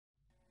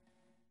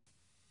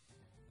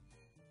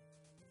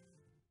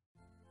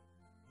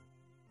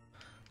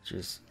which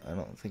is, I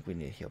don't think we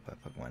need to heal by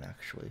Pokemon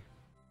actually.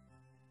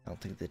 I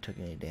don't think they took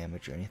any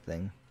damage or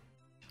anything.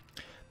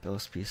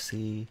 Bill's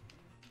PC,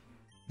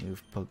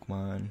 move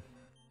Pokemon.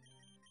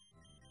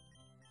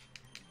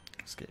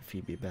 Let's get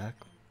Phoebe back.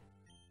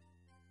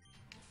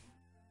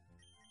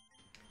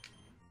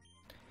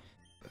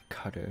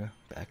 Cutter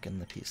back in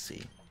the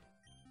PC.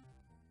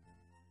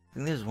 I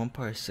think there's one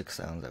part of 6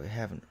 sounds that we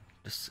haven't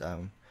just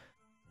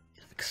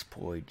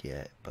explored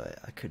yet, but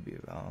I could be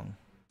wrong.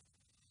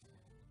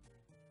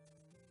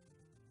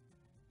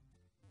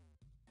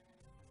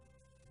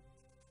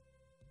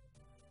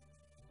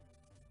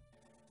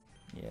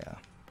 Yeah,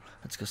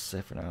 let's go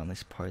siphon out on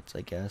these parts,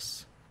 I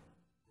guess.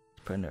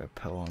 Put another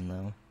repel on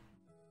though.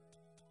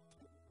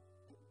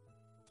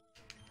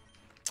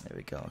 There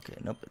we go. Okay,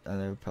 nope.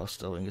 Another repel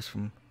still lingers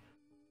from.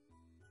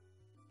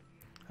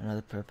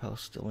 Another repel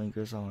still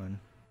lingers on.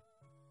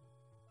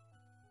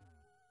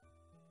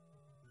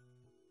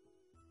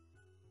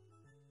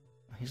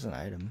 Here's an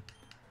item.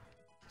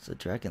 It's a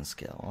dragon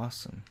scale.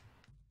 Awesome.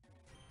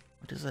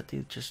 What does that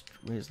do? Just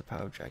raise the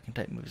power of dragon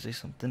type moves or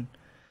something?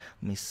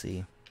 Let me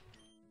see.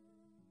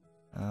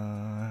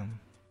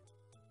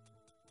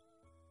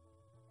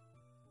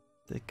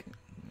 Think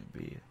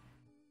maybe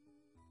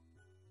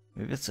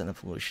it's an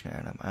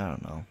evolutionary item. I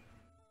don't know.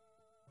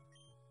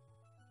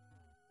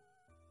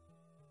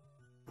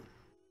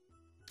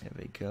 There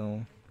we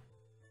go.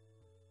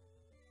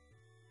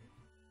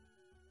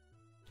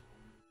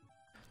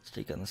 Let's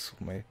take on the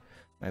swimmer.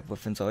 My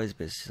boyfriend's always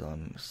busy, so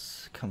I'm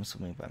come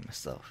swimming by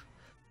myself.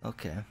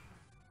 Okay.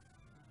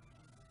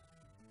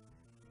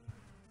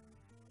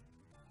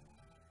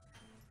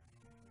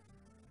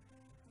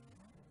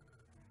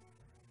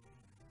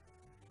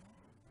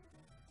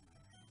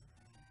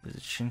 There's a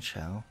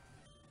Chinchou.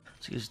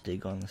 Let's use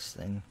Dig on this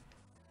thing.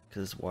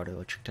 Because it's water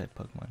electric type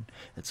Pokemon.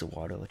 It's a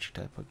water electric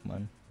type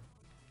Pokemon.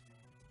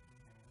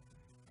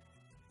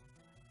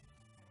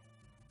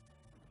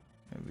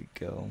 There we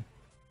go.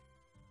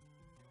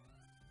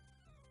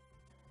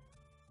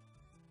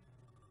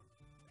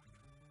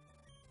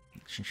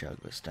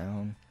 Chinchou goes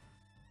down.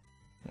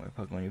 More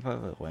Pokemon. You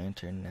probably have a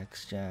Lantern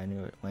next. Yeah, I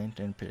knew it.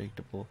 Lantern,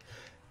 predictable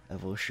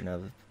evolution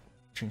of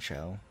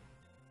Chinchou.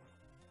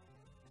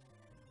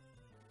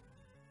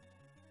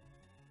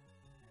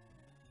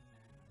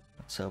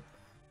 Let's hope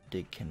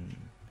Dig can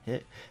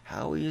hit.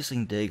 How are we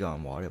using Dig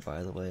on water,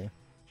 by the way?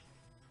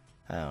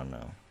 I don't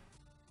know.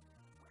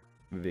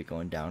 Maybe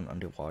going down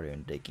underwater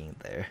and digging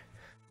there,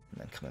 and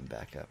then coming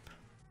back up.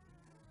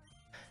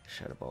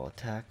 Shadow Ball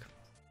attack.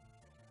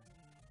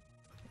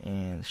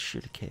 And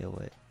shoot a KO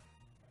it.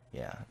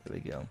 Yeah, there we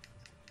go.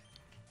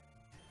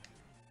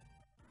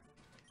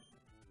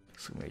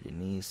 Summary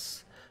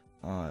Denise.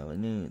 Oh, I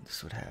knew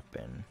this would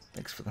happen.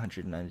 Thanks for the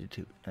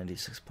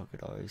 96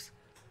 $.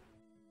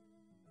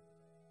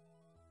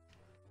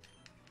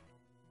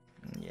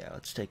 Yeah,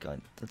 let's take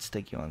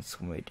you on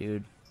Swimway,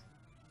 dude.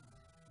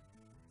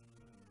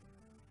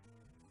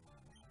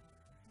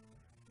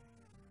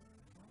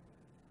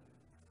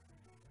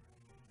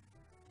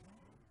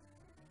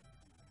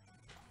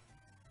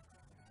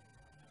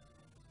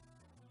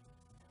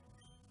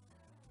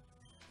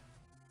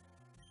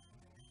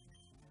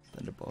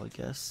 Thunderball, I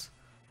guess.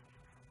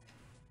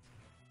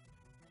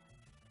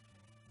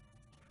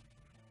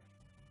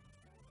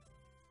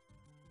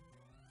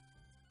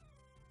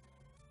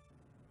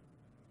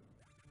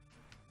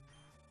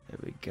 There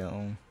we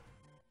go.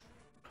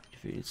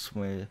 Defeated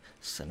Swimmer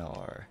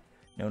Sonar.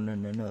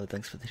 No.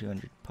 Thanks for the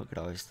 200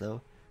 $.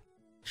 though.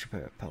 Should put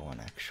a repel on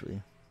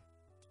actually.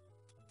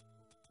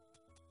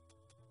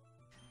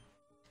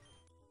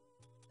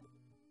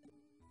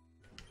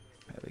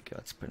 There we go.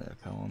 Let's put another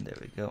repel on. There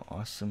we go.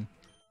 Awesome.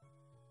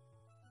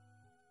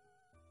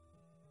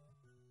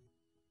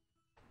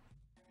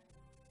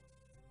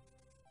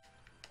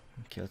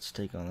 Okay, let's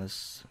take on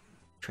this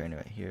trainer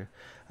right here.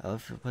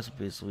 If the puzzle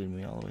please lead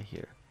me all the way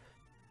here.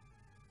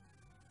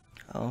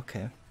 Oh,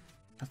 okay.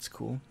 That's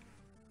cool.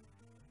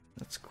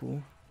 That's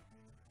cool.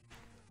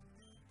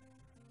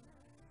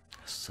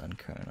 Sun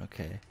current,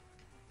 okay.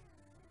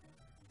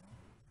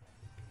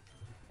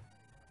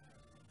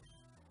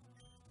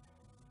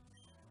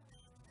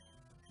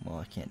 Well,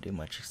 I can't do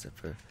much except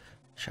for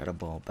Shadow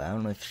Ball, but I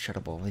don't know if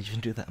Shadow Ball will even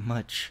do that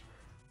much.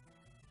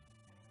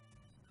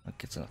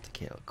 Okay, it's enough to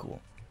KO,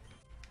 cool.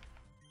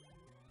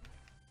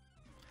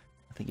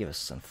 I think you have a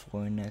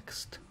Sunflower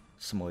next.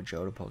 Some more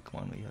Johto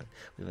Pokemon we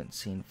haven't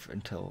seen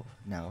until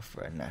now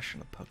for a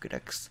National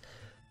Pokedex.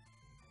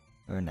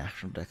 Or a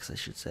National Dex, I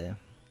should say.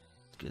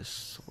 Let's get a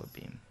Solar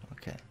Beam.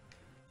 Okay.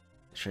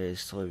 Try a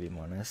Solar Beam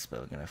on us, but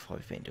we're gonna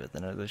probably faint it with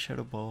another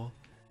Shadow Ball.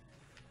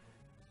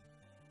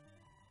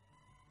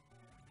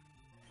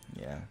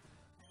 Yeah.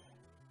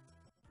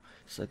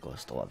 Cycle is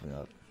still leveling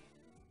up.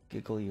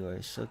 Giggle, you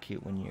are so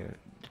cute when you're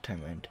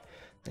determined.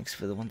 Thanks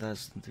for the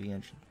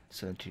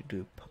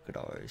 1,372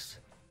 $.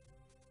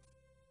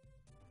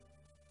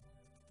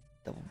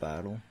 Double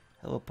battle.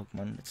 Hello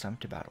Pokemon, it's time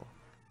to battle.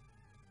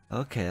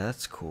 Okay,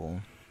 that's cool.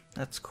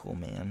 That's cool,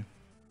 man.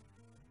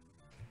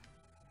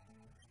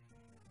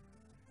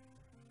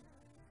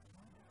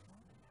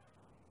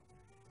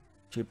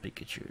 2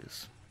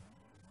 Pikachus.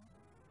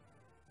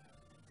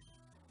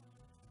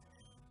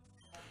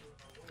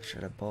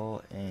 Shadow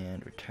Ball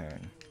and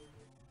return.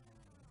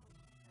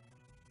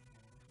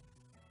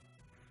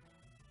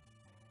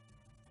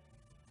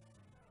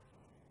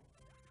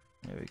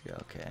 There we go,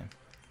 okay.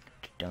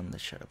 Took down the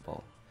Shadow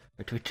Ball.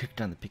 Or we took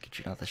down the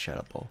Pikachu, not the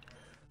Shadow Ball.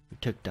 We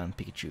took down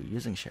Pikachu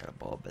using Shadow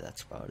Ball, but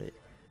that's about it.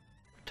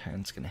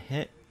 Return's gonna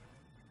hit.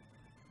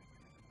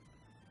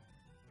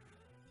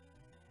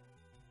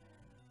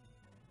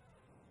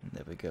 And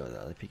there we go,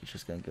 the other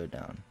Pikachu's gonna go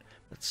down.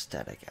 That's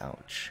static,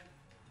 ouch.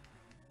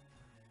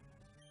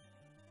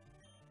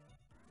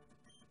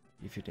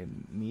 If you're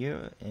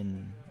Mia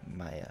and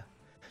Maya,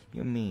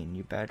 you're mean,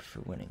 you're bad for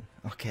winning.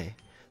 Okay,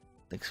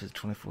 thanks for the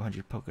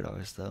 2,400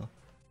 Pokédollars though.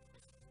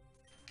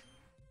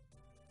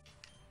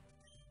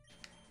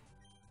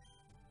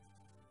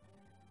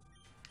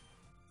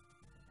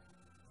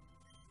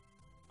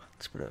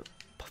 Let's put a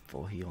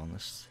full heal on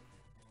this.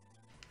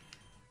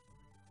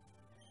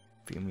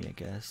 For me, I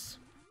guess.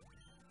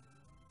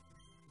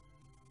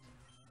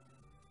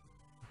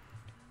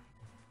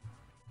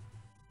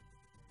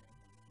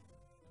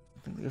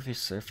 I think if you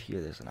surf here,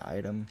 there's an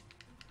item.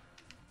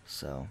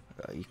 So,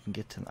 you can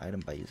get to an item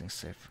by using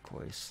surf, of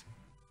course.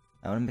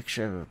 I want to make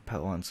sure I have a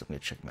repel on, so I'm going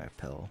to check my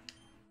repel.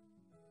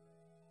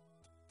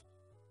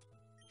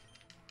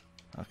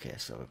 Okay,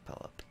 so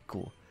repel up.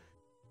 Cool.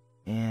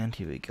 And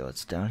here we go.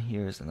 It's down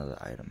here is another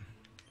item.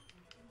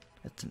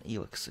 It's an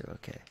elixir,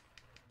 okay.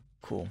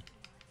 Cool.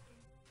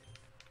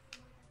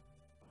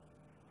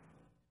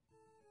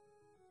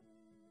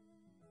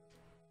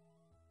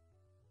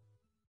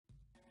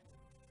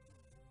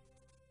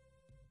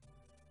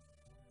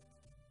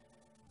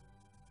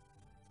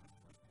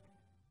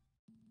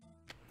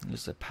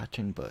 There's a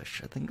pattern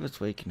bush. I think that's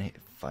where you can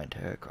find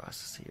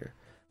Heracross here.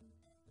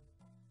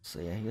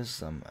 So yeah, here's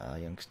some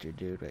youngster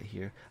dude right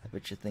here. I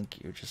bet you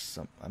think you're just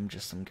I'm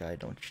just some guy,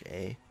 don't you,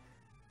 eh?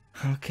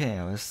 Okay,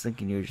 I was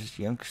thinking you were just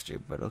a youngster,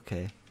 but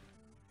okay.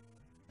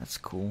 That's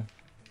cool.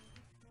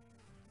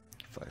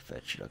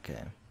 Far-fetched,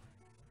 okay.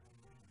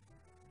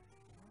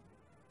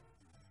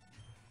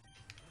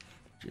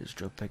 Just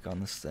drill pick on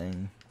this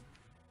thing.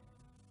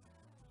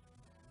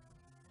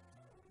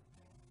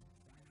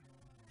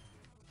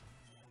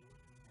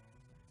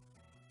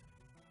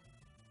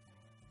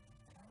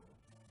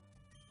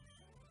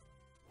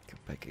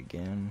 Back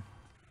again.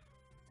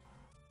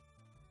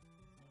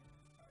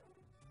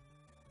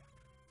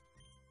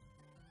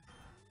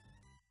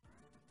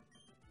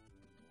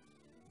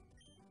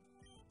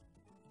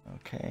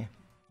 Okay.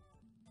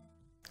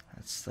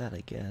 That's that,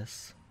 I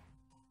guess.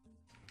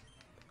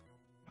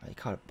 I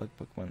caught a bug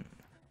Pokemon.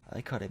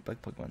 I caught a bug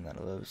Pokemon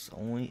that lives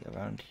only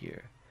around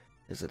here.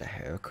 Is it a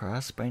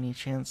Heracross by any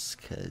chance?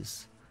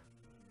 Cause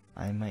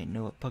I might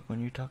know what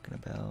Pokemon you're talking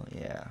about.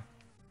 Yeah,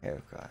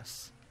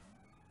 Heracross.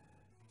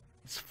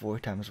 It's 4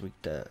 times weak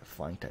to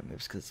flying type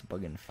moves because it's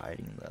bug and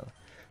fighting though.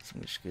 So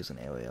I'm just goes an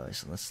AoE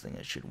ice on this thing.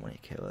 I should want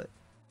to kill it.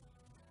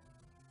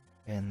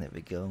 And there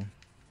we go.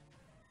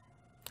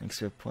 Thanks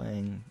for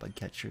playing, Bug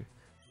Catcher.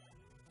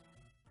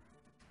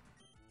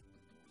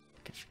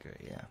 Catcher,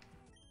 great, yeah.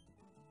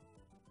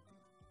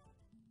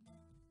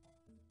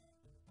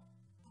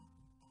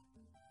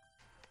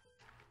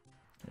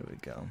 There we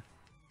go.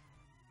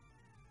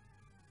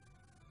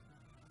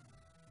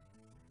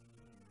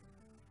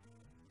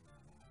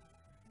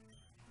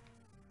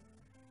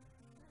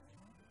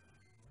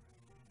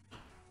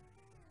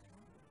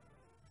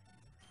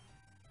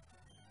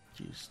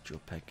 Use drill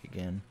peck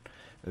again,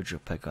 or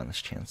drill peck on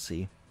this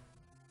Chansey.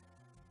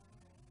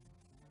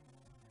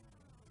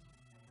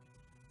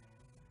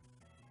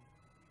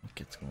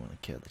 Okay, it's gonna want to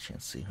kill the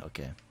Chansey.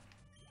 Okay.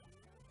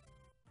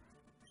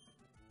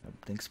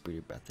 Thanks for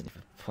your breath, and if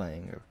you're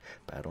playing or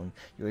battling,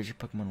 you raise your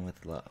Pokemon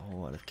with a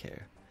whole lot of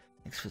care.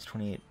 Thanks for the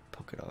 28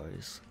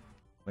 Pokédollars,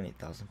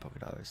 28,000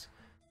 Pokédollars.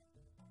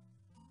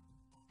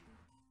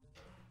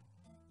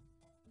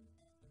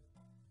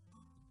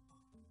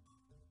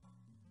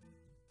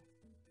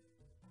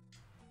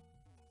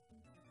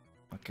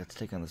 Okay, let's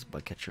take on this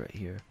bug catcher right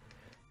here.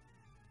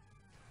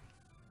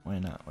 Why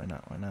not? Why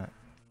not? Why not?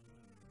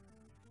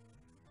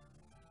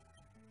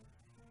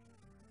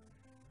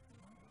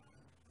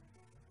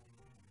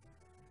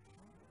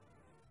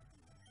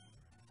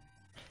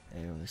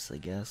 Airless, I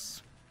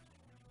guess.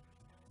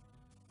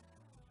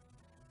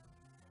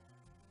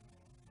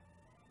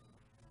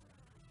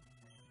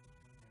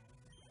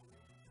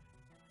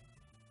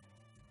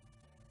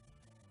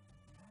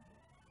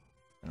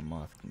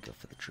 Venomoth can go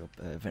for the drill.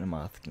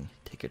 Venomoth can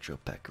take a drill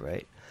peck,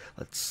 right?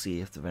 Let's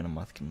see if the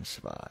Venomoth can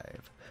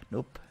survive.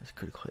 Nope, it's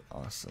critically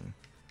awesome.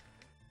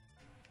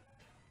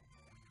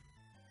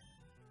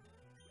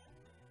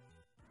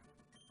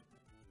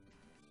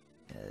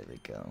 Yeah, there we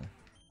go.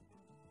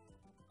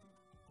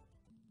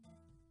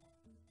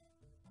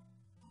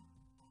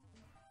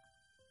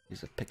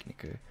 He's a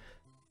picnicker.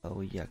 Oh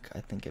yuck! I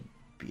think a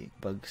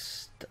bug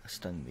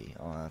stung me.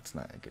 Oh, that's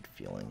not a good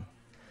feeling.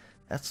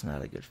 That's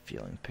not a good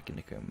feeling,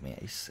 Picnicker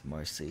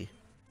Marcy.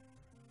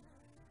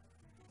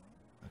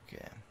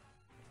 Okay.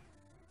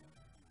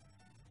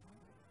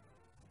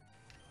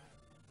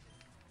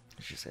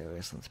 just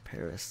areas. Let's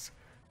Paris.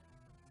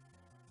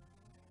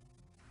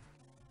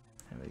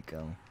 There we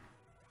go.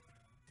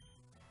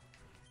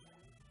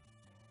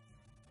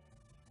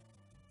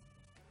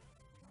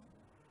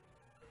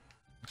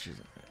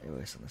 Just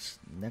erase on this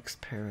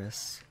next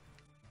Paris.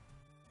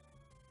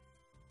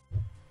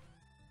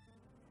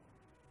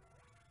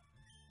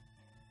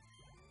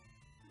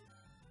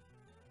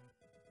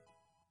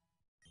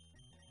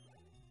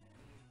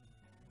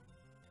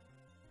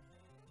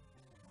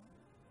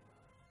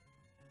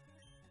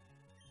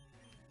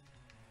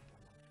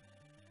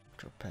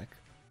 Pack.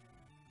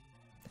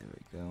 There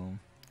we go.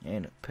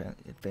 And it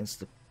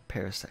advanced the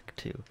Parasect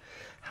too.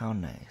 How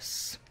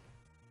nice.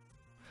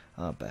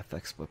 Oh, Bath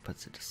Export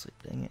puts it to sleep.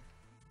 Dang it.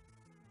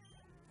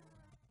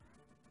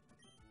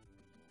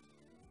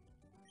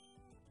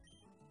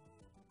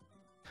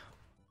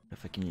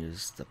 If I can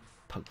use the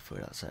Pug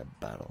Foot outside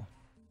battle,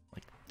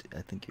 like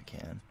I think you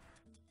can.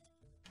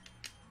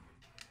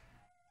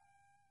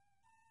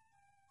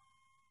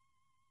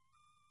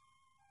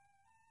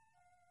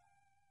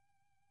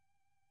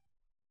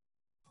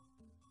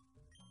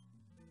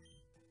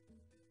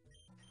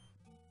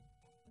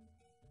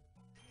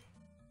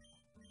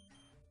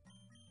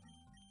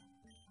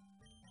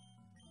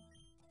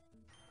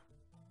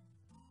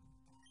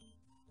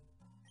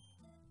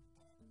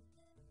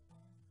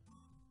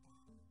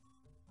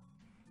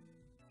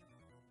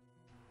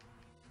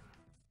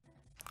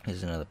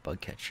 Here's another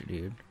bug catcher,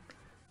 dude.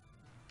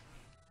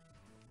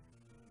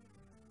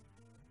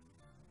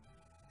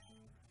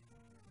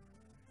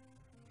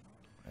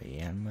 A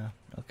Yanma?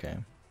 Okay.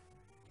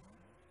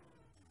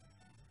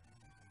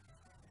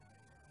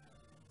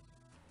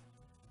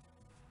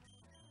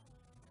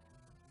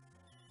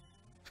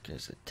 This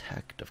guy's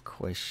attacked, of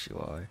course you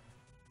are.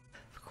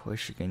 Of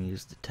course you can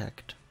use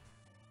detect.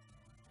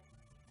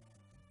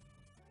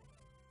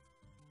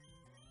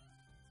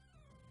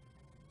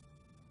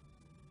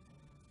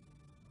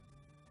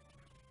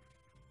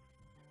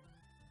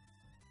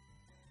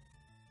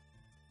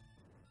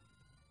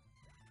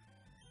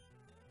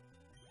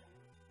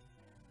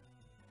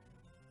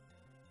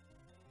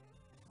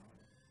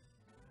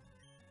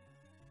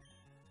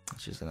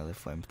 Let's use another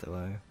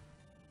flamethrower.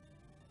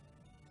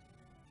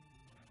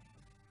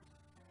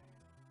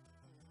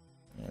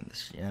 And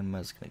this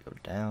Yanma's gonna go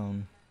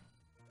down.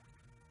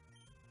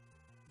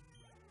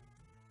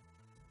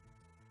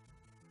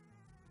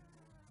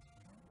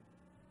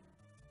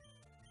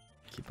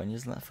 Keep on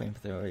using that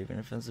flamethrower, even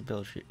if it's a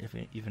build,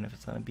 even if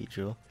it's not a beat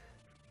drill.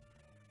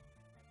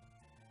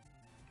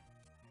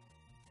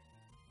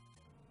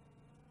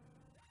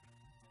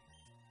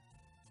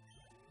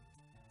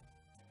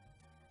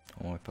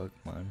 One more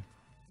Pokemon.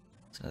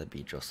 It's another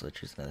Beedrill, so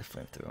let's use another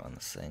flamethrower on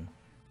this thing.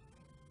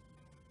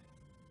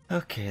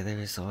 Okay, there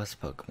is the last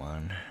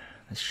Pokemon.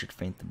 This should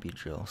faint the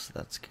Beedrill, so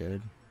that's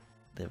good.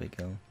 There we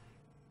go.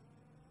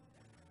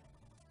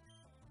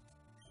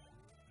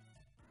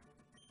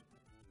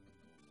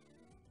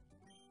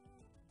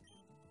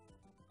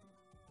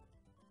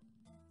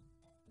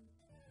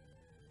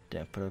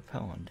 Didn't put a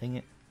repel on, dang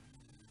it.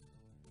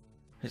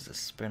 Here's the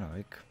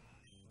Spinarak.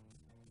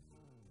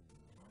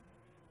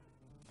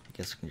 I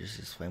guess we can just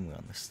use Flame Wheel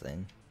on this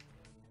thing.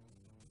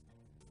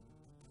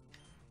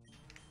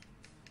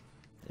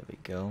 There we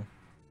go.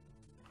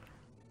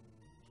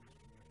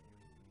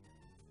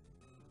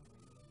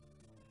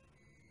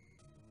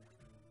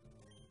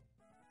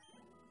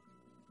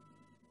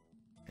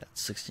 Got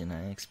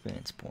 69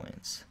 experience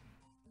points.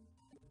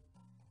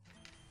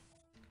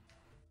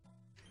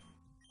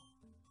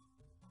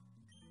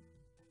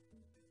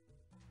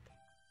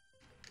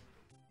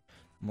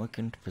 I'm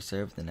looking to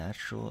preserve the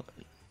natural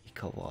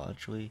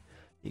ecology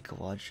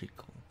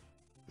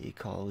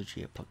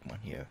of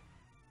Pokemon here.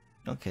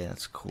 Okay,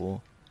 that's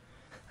cool.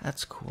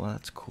 That's cool,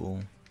 that's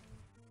cool.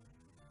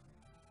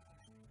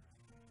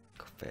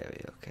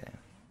 Fairy, okay.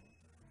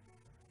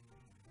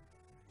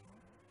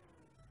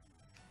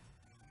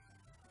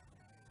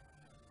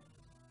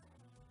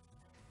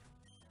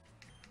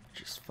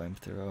 Just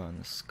flamethrower on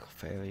this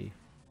fairy.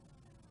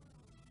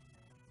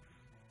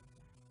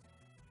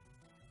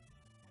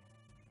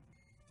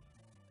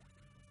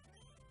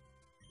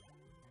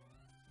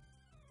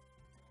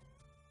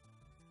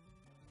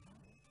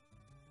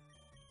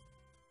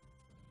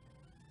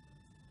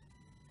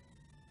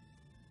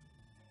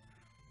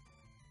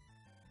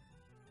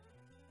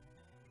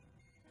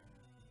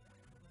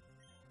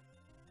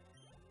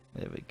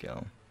 There we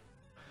go.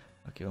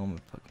 Okay, one more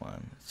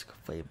Pokemon. It's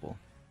Fable.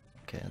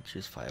 Okay, I'll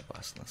choose Fire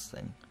Blast on this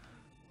thing.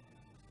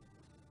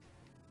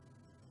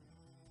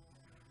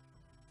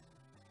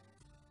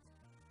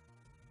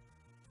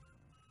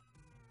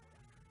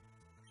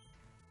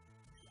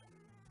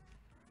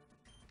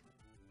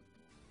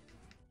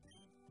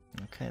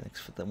 Okay,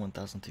 thanks for the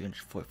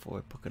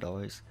 1,344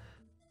 $.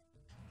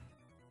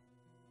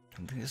 I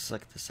think this is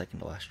like the second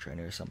to last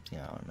trainer or something,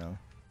 I don't know.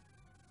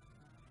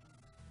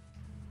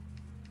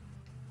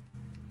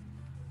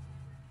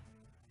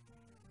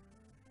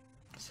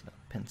 It's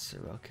a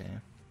Pinsir, okay.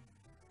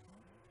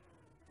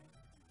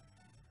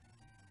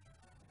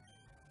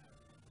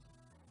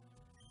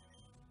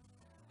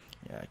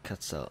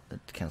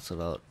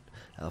 canceled out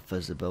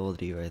Alpha's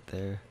ability right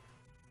there.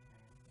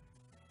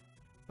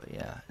 But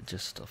yeah, it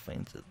just still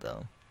feigns it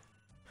though.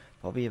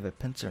 Probably have a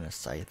pincer and a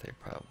scyther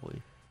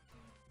probably.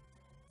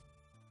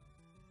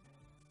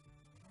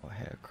 Or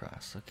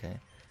Heracross, okay.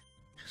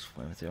 Just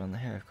flamethrower on the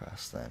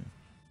Heracross then.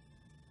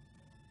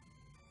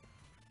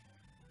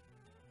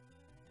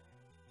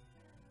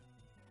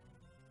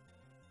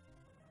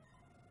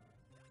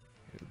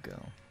 Here we go.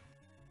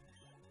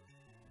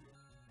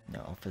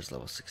 Now Alpha's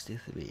level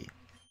 63.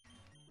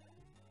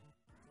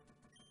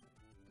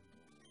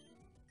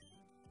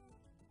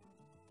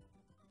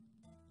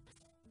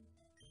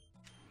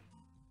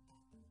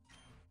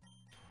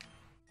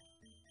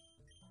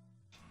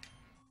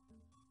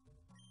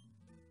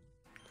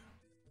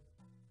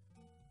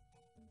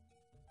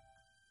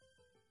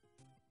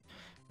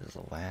 This is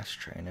the last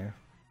trainer.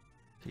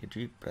 Take a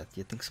deep breath.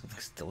 You think something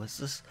still is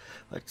this?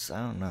 What's, I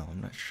don't know.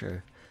 I'm not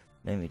sure.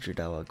 Maybe drew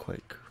Dialga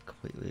quite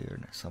completely or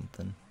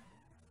something.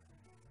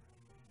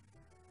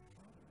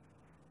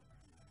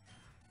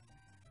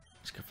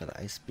 Let's go for the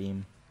ice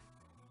beam.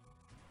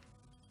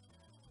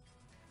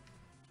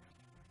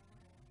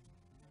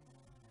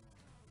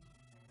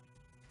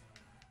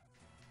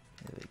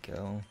 There we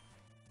go.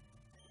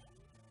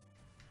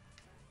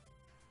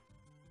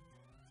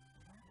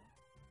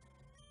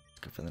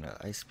 Go for the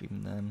ice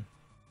beam then.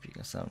 If you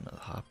can sound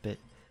another hop it.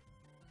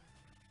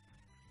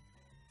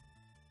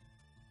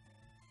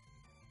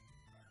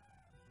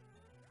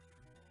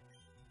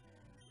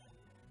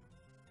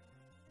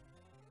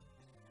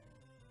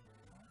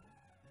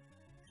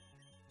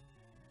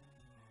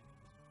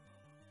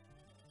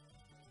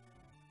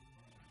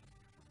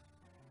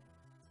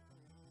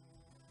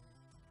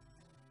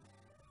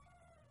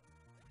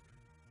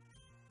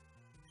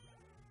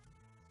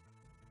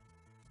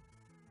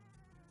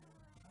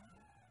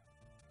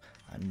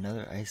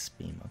 Another ice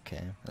beam,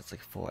 okay. That's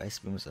like 4 ice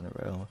beams in a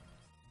row.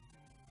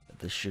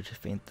 This should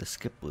faint the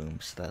skip bloom,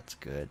 so that's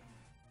good.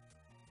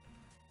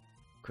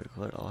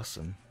 Critical hit,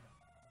 awesome.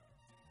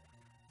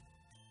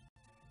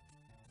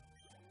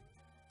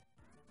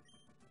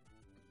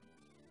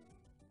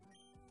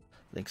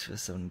 Thanks for the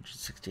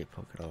 768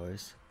 Poké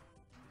Dollars.